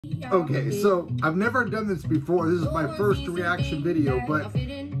Okay, so I've never done this before. This is my first reaction video, but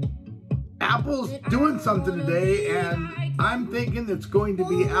Apple's doing something today, and I'm thinking it's going to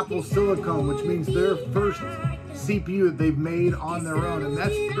be Apple Silicon, which means their first CPU that they've made on their own, and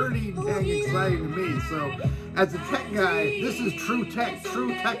that's pretty dang exciting to me. So as a tech guy, this is true tech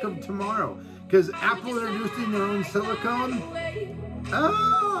of tomorrow, because Apple introducing their own silicone.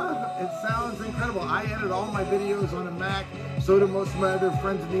 It sounds incredible. I edit all my videos on a Mac, so do most of my other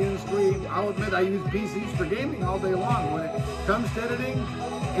friends in the industry. I'll admit I use PCs for gaming all day long. When it comes to editing,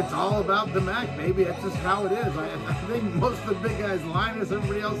 it's all about the Mac, baby. That's just how it is. I think most of the big guys, Linus,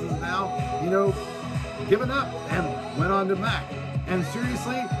 everybody else is now, given up and went on to Mac. And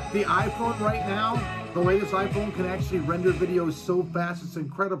seriously, the iPhone right now, the latest iPhone can actually render videos so fast, it's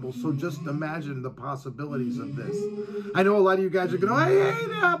incredible. So just imagine the possibilities of this. I know a lot of you guys are going, I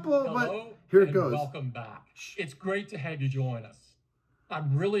hate Apple, but here it goes. Welcome back. It's great to have you join us.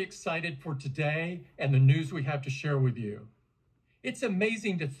 I'm really excited for today and the news we have to share with you. It's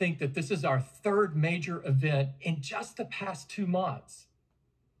amazing to think that this is our third major event in just the past 2 months.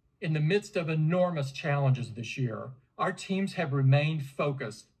 In the midst of enormous challenges this year, our teams have remained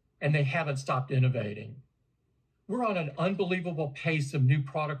focused and they haven't stopped innovating. We're on an unbelievable pace of new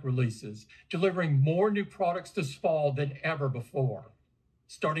product releases, delivering more new products this fall than ever before,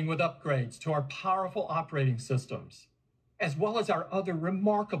 starting with upgrades to our powerful operating systems, as well as our other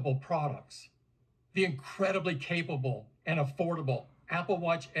remarkable products. The incredibly capable and affordable Apple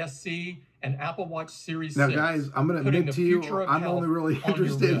Watch SE and Apple Watch Series 6. Now guys, I'm going to admit to you, I'm only really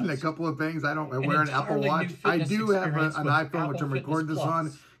interested in a couple of things. I don't wear an Apple Watch. I do have an iPhone, which I'm recording this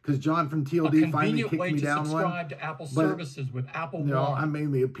on, because John from TLD finally kicked me down one. To Apple services with Apple One, I'm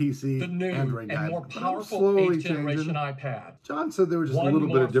mainly a PC, the new Android guy. And more powerful 8th generation iPad. John said there was just a little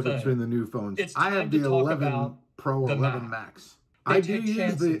bit of difference between the new phones. I have the 11 Pro, 11 Max. I do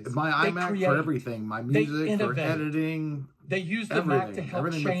use my iMac for everything, my music, for editing. They use the Mac to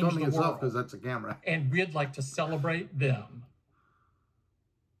help change the world, itself, because that's a camera. And we'd like to celebrate them.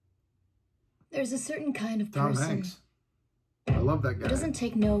 There's a certain kind of person. Tom Hanks. I love that guy. Who doesn't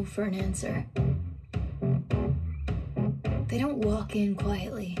take no for an answer. They don't walk in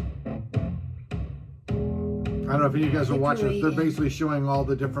quietly. I don't know if you guys are watching this. They're basically showing all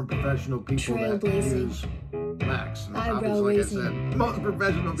the different professional people that use Macs. Eyebrow like raising. I said, most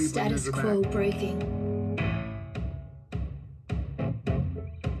professional people Status use quo Mac. breaking.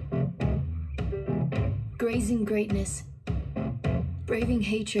 Grazing greatness. Braving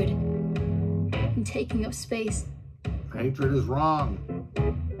hatred. And taking up space. Hatred is wrong.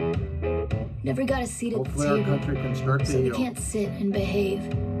 Never got a seat at the Hopefully our table, country can start to so they heal. can't sit and behave.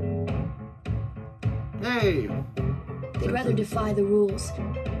 Hey! They'd rather defy the rules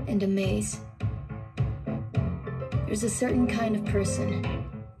and amaze. There's a certain kind of person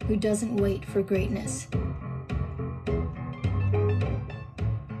who doesn't wait for greatness.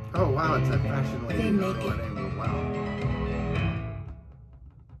 Oh wow, it's that fashion lady. They make it.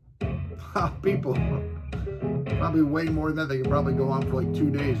 Wow. People. Probably way more than that. They could probably go on for like 2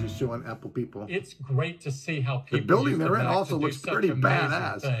 days just showing Apple people. It's great to see how people the building they're in also looks pretty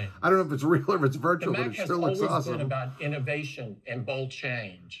badass. I don't know if it's real or if it's virtual, but it still looks awesome. The Mac has always been about innovation and bold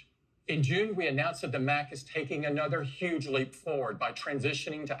change. In June, we announced that the Mac is taking another huge leap forward by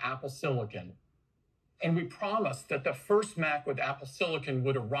transitioning to Apple Silicon. And we promised that the first Mac with Apple Silicon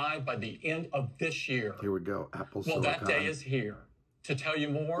would arrive by the end of this year. Here we go, Apple Silicon. Well, that day is here. To tell you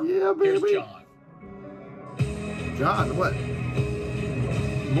more, yeah, baby. Here's John. John, what?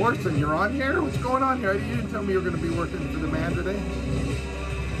 Morrison, you're on here? What's going on here? You didn't tell me you were going to be working for the man today.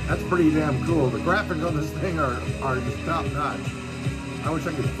 That's pretty damn cool. The graphics on this thing are just top notch. I wish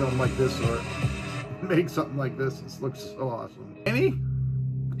I could film like this or make something like this. This looks so awesome. And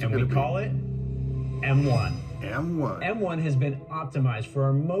we call it M1. M1. M1 has been optimized for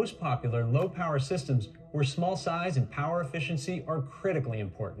our most popular low-power systems where small size and power efficiency are critically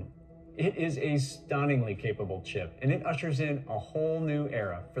important. It is a stunningly capable chip, and it ushers in a whole new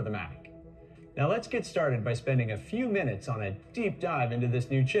era for the Mac. Now let's get started by spending a few minutes on a deep dive into this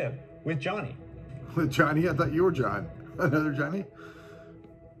new chip with Johnny. With Johnny? I thought you were John. Another Johnny?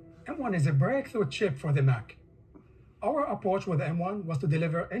 M1 is a breakthrough chip for the Mac. Our approach with M1 was to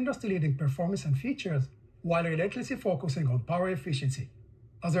deliver industry-leading performance and features while relentlessly focusing on power efficiency.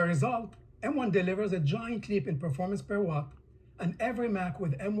 As a result, M1 delivers a giant leap in performance per watt, and every Mac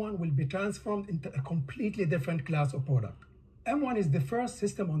with M1 will be transformed into a completely different class of product. M1 is the first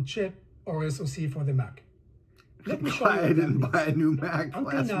system on chip, or SoC, for the Mac. Let me show Why you I what that didn't means. buy a new Mac Until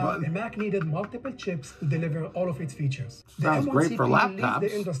last now, month. a Mac needed multiple chips to deliver all of its features. The Sounds M1 great for CPU leads laptops.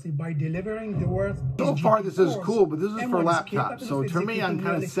 the industry by delivering the world's So best far, GPU this is cores. cool, but this is for M1 is laptops. capable So of to me, I'm executing kind of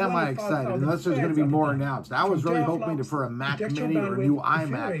nearly semi-excited, 25,000 unless there's going to be threads more at a time. announced. I was From really hoping teraflops for a to Mac texture Mini or a new bandwidth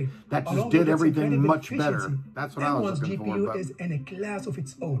to iMac frame that along just with did its everything incredible much better. efficiency. That's what I was M1's looking for, GPU but is in a class of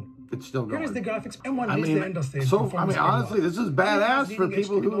its own. it's still Here is the going. graphics. M1 I leads the mean, industry in so I performance mean, honestly, hardware. this is And it has badass for leading-edge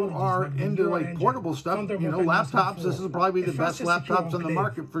people who technologies are like the into Neural like Engine, portable stuff. Thunderbolt You know, and laptops. This is probably the the best fastest secure laptops on the enclave,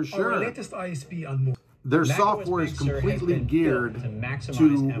 market for our sure. latest ISP and more. Their macOS software is Big Sur has completely been geared built to maximize to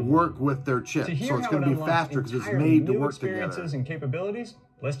M1. work with their chip, To hear so it's how going it to be unlocks faster because it's entirely made to new work experiences together. and capabilities,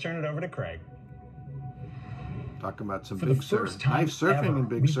 let's turn it over to Craig. Talking about some For the Big Sur. first time Nice surfing ever, in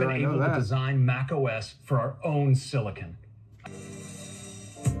Big we've Sur, been I know able to that. design macOS for our own silicon.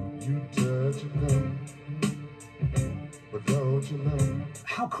 You touch it now, but don't you know?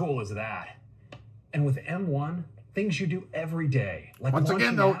 How cool is that? And with M1, things you do every day, like Once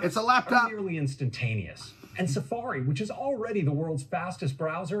again, launching though, apps, it's a laptop. are nearly instantaneous. And Safari, which is already the world's fastest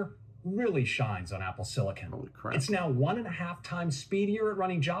browser, really shines on Apple Silicon. Holy crap. It's now 1.5 times speedier at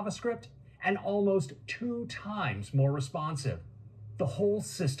running JavaScript and almost 2 times more responsive. The whole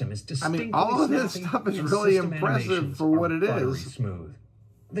system is I distinctly mean, all of this snappy, stuff is and really system impressive animations for what are it buttery is. smooth.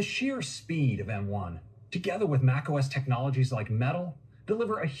 The sheer speed of M1, together with macOS technologies like Metal,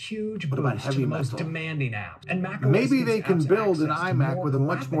 deliver a huge What about boost heavy to the most metal? demanding apps. And macOS Maybe gives they can apps build an access to iMac with a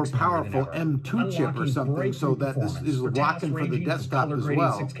much more graphics memory than powerful ever, M2 chip or unlocking something so breakthrough that this performance is for tasks rocking for the ranging from desktop color as grading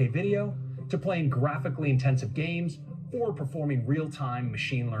well. 6K video to playing graphically intensive games or performing real-time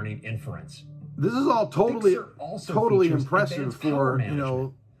machine learning inference. This is all Big Sur also totally features impressive advanced power for, you know,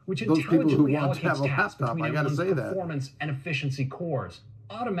 management, which those people who intelligently want to have a allocates tasks laptop. between I gotta M1's say that. performance and efficiency cores,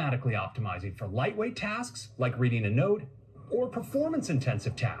 automatically optimizing for lightweight tasks like reading a note or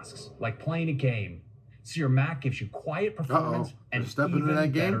performance-intensive tasks like playing a game. So your Mac gives you quiet performance Uh-oh, and we're stepping into even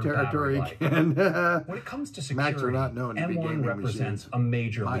that game better territory battery life. again. When it comes to Macs security, are not known to be M1 gaming represents machines. a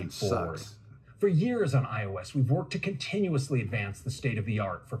major Mine leap forward. sucks. For years on iOS, we've worked to continuously advance the state of the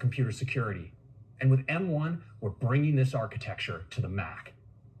art for computer security. And with M1, we're bringing this architecture to the Mac.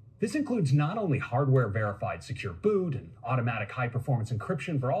 This includes not only hardware-verified secure boot and automatic high-performance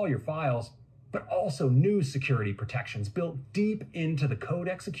encryption for all your files, but also new security protections built deep into the code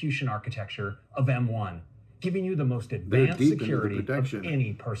execution architecture of M1, giving you the most advanced deep into the security of protection.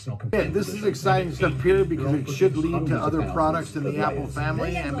 any personal computer. Yeah, this is exciting stuff, period, because it should lead to other products in the Apple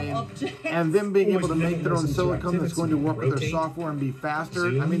family. I mean, and them being able to make their own silicon that's going to work with their software and be faster.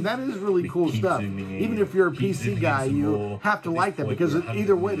 I mean, that is really cool stuff. Even if you're a PC guy, you have to like that because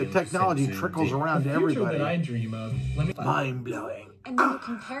either way, the technology trickles around to everybody. dream of. Mind-blowing. And when you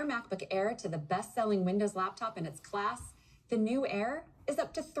compare MacBook Air to the best-selling Windows laptop in its class, the new Air is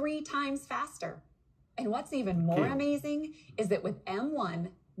up to 3 times faster. And what's even more amazing is that with M1,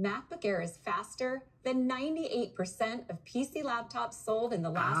 MacBook Air is faster than 98% of PC laptops sold in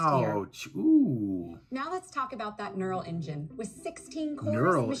the last year. Ouch. Ooh. Now let's talk about that Neural Engine. With 16 cores,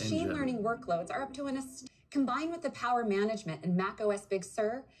 Neural machine Engine. learning workloads are up to combined with the power management in macOS Big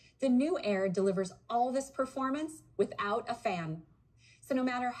Sur, the new Air delivers all this performance without a fan. So no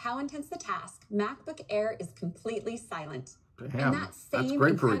matter how intense the task, MacBook Air is completely silent. Damn, And that same that's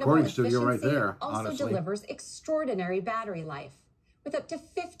great for a incredible recording studio right efficiency there, also honestly. delivers extraordinary battery life, with up to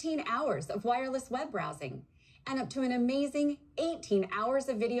 15 hours of wireless web browsing and up to an amazing 18 hours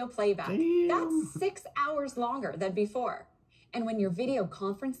of video playback. Damn. That's 6 hours longer than before. And when you're video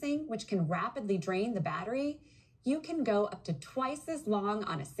conferencing, which can rapidly drain the battery, you can go up to twice as long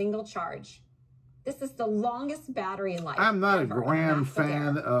on a single charge. This is the longest battery life. I'm not a ever on grand MacBook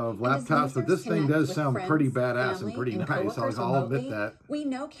fan Air. of And as laptops, but users this thing connect does with sound friends, pretty badass family, and pretty nice. coworkers I'll admit remotely, that. We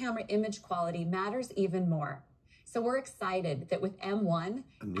know camera image quality matters even more. So we're excited that with M1,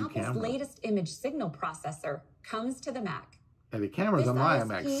 A new Apple's camera. latest image signal processor comes to the Mac. And the cameras This on my ISP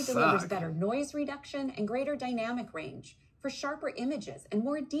iMac delivers suck. better noise reduction and greater dynamic range for sharper images and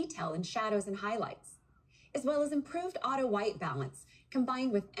more detail in shadows and highlights, as well as improved auto white balance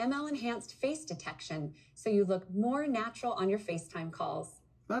combined with ML-enhanced face detection so you look more natural on your FaceTime calls.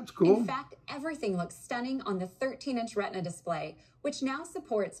 That's cool. In fact, everything looks stunning on the 13-inch Retina display, which now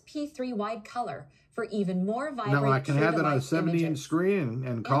supports P3 wide color for even more vibrant, Now I can have that on a true-to-life 70-inch images. screen and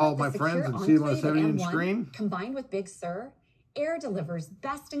And call with my the friends secure and see it on a enclave at 70-inch M1, screen. Combined with Big Sur, Air delivers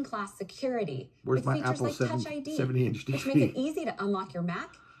best-in-class security Where's with my features Apple like Touch ID, 70-inch which make it TV? easy to unlock your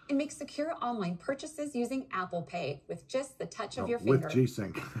Mac and make secure online purchases using Apple Pay with just the touch of your finger. With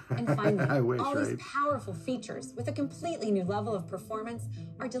G-Sync. And finally, I wish, all right? these powerful features with a completely new level of performance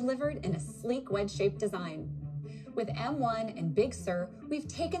are delivered in a sleek wedge-shaped design. With M1 and Big Sur, we've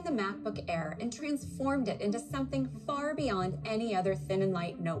taken the MacBook Air and transformed it into something far beyond any other thin and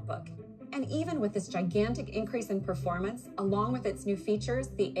light notebook. And even with this gigantic increase in performance, along with its new features,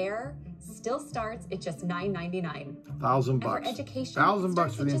 the Air still starts at just $999. $1,000 For education,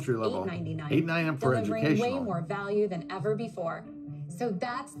 $1,000 for the entry level. $899 for delivering educational. way more value than ever before. So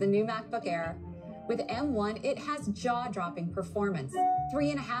that's the new MacBook Air. With M1, it has jaw-dropping performance,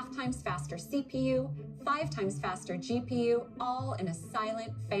 3.5 times faster CPU, 5 times faster GPU, all in a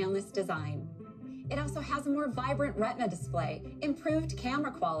silent, fanless design. It also has a more vibrant Retina display, improved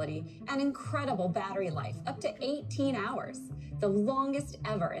camera quality, and incredible battery life, up to 18 hours, the longest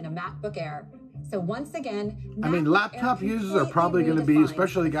ever in a MacBook Air. So once again, I mean, laptop users are probably going to be,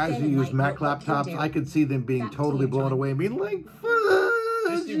 especially the guys who use Mac laptops, I could see them being totally blown away and being like,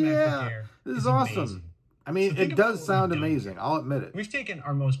 fudge, yeah, this is awesome. Amazing. I mean, it does sound amazing, I'll admit it. We've taken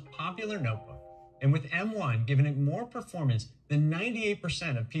our most popular notebook and with M1 given it more performance than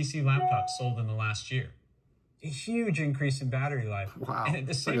 98% of PC laptops sold in the last year. A huge increase in battery life. Wow, And at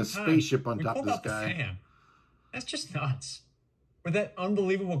the same like a time, spaceship on we top of pulled this out the guy. fan. That's just nuts. With that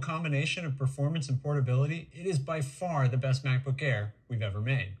unbelievable combination of performance and portability, it is by far the best MacBook Air we've ever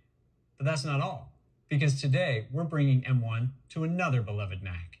made. But that's not all, because today we're bringing M1 to another beloved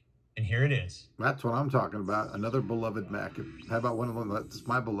Mac. And here it is. That's what I'm talking about, another beloved Mac. How about one of them that's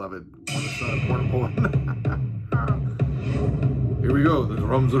my beloved, one that's not a portable one? Here we go, the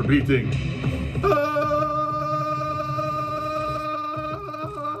drums are beating.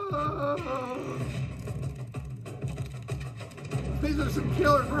 These are some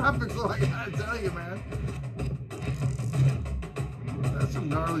killer graphics, though, I gotta tell you, man. That's some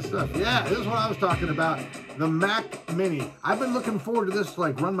gnarly stuff. Yeah, this is what I was talking about. The Mac Mini. I've been looking forward to this to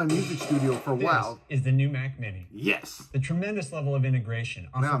like run my music studio for a while. This is the new Mac Mini. Yes. The tremendous level of integration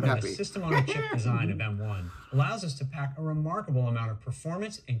offered by the system-on-a-chip design of M1 allows us to pack a remarkable amount of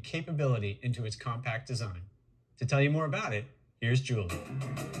performance and capability into its compact design. To tell you more about it, here's Julie.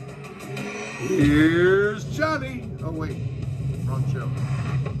 Here's Johnny. Oh, wait. Wrong show.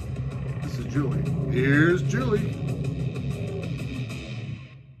 This is Julie. Here's Julie.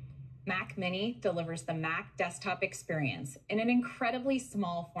 Mac Mini delivers the Mac desktop experience in an incredibly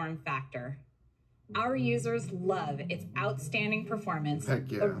small form factor. Our users love its outstanding performance,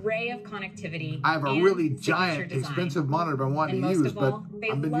 array of connectivity, I have a really giant, expensive monitor I want to use, but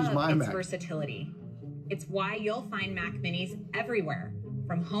I've been using my Mac. Versatility. It's why you'll find Mac Minis everywhere,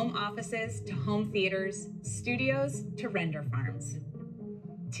 from home offices to home theaters, studios to render farms.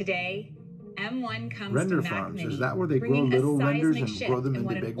 Today, M1 comes Render to Mac farms. Mini, Is that where they grow bringing little a renders seismic and shift grow them in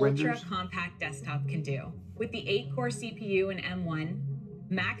into what big an renders? ultra-compact desktop can do. With the 8-core CPU in M1,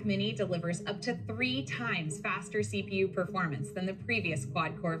 Mac Mini delivers up to 3 times faster CPU performance than the previous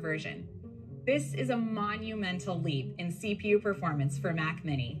quad-core version. This is a monumental leap in CPU performance for Mac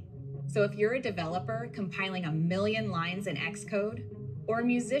Mini. So if you're a developer compiling 1 million lines in Xcode, or a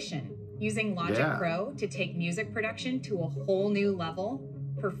musician using Logic Pro to take music production to a whole new level,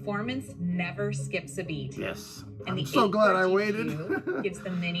 performance never skips a beat. Yes. And I'm so glad I waited. GPU gives the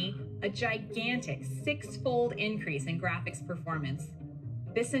Mini a gigantic 6-fold increase in graphics performance.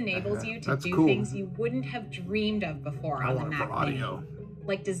 This enables you to do things you wouldn't have dreamed of before on the Mac Mini,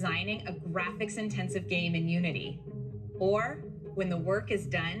 like designing a graphics-intensive game in Unity, or when the work is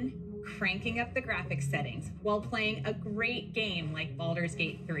done, cranking up the graphics settings while playing a great game like Baldur's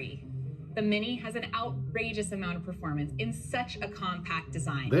Gate 3. The Mini has an outrageous amount of performance in such a compact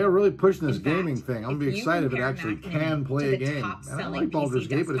design. They are really pushing this gaming thing. I'm going to be excited if it actually can play a game. And I like Baldur's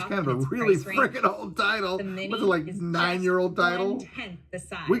Gate, but it's kind of a really freaking old title. What's it, like 9-year-old title? 1/10 the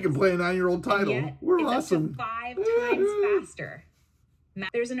size. We can play a 9-year-old title. We're awesome. Up to 5 times faster.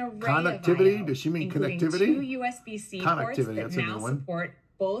 There's an array connectivity? of I/O, Does she mean including connectivity? 2 USB-C ports that now support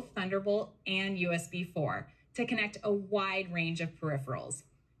both Thunderbolt and USB 4 to connect a wide range of peripherals,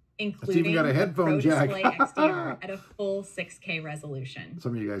 including got a headphone Pro jack. Display XDR at a full 6K resolution.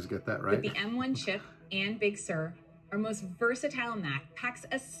 Some of you guys get that, right? With the M1 chip and Big Sur, our most versatile Mac packs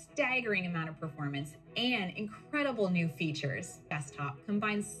a staggering amount of performance and incredible new features. Desktop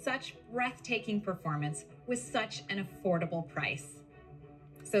combines such breathtaking performance with such an affordable price.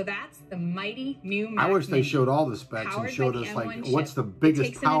 So that's the mighty new Mac I wish they Mini, showed all the specs and showed us like what's the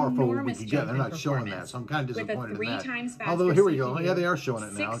biggest powerful we could get. They're not showing that, so I'm kind of disappointed in that. Although here we go. Yeah, they are showing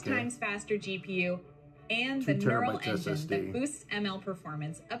it now. 6 times faster GPU and the 2 neural terabytes engine SSD. that boosts ML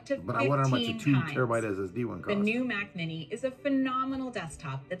performance up to 15 But I wonder how much a 2 times. terabyte SSD one The costs. new Mac Mini is a phenomenal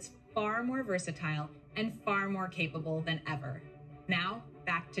desktop that's far more versatile and far more capable than ever. Now,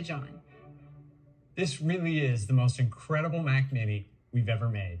 back to John. This really is the most incredible Mac Mini we've ever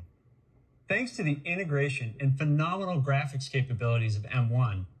made. Thanks to the integration and phenomenal graphics capabilities of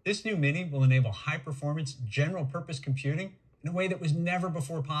M1, this new Mini will enable high-performance, general-purpose computing in a way that was never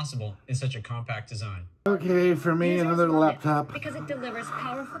before possible in such a compact design. Okay, for me, Users another love it laptop. because it delivers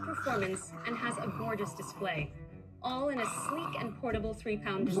powerful performance and has a gorgeous display, all in a sleek and portable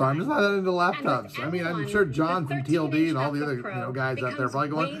 3-pound design. So I'm just not that into laptops. I mean, I'm sure John from TLD and all the other guys out there are probably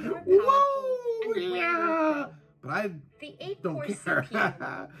going, whoa, yeah. But I don't care.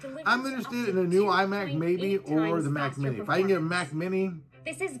 I'm interested in a new iMac maybe or the Mac Mini. If I can get a Mac Mini.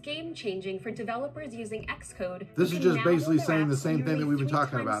 This is game-changing for developers using Xcode. This is just basically saying the same thing that we've been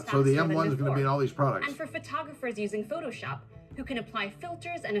talking about. So the M1 is going to be in all these products. And for photographers using Photoshop, who can apply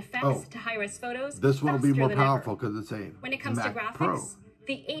filters and effects to high-res photos. This one will be more powerful because it's a when it comes Mac to graphics, Pro.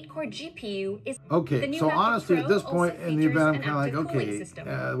 The 8-core GPU is okay. So honestly, at this point in the event, I'm kind of like, okay,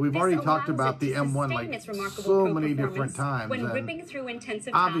 we've already talked about the M1 like so many different times.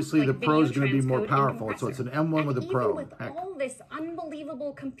 And obviously, the Pro is going to be more powerful. So it's an M1 with a Pro. With all this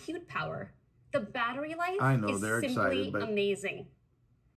unbelievable compute power, the battery life I know, is they're simply excited, but amazing.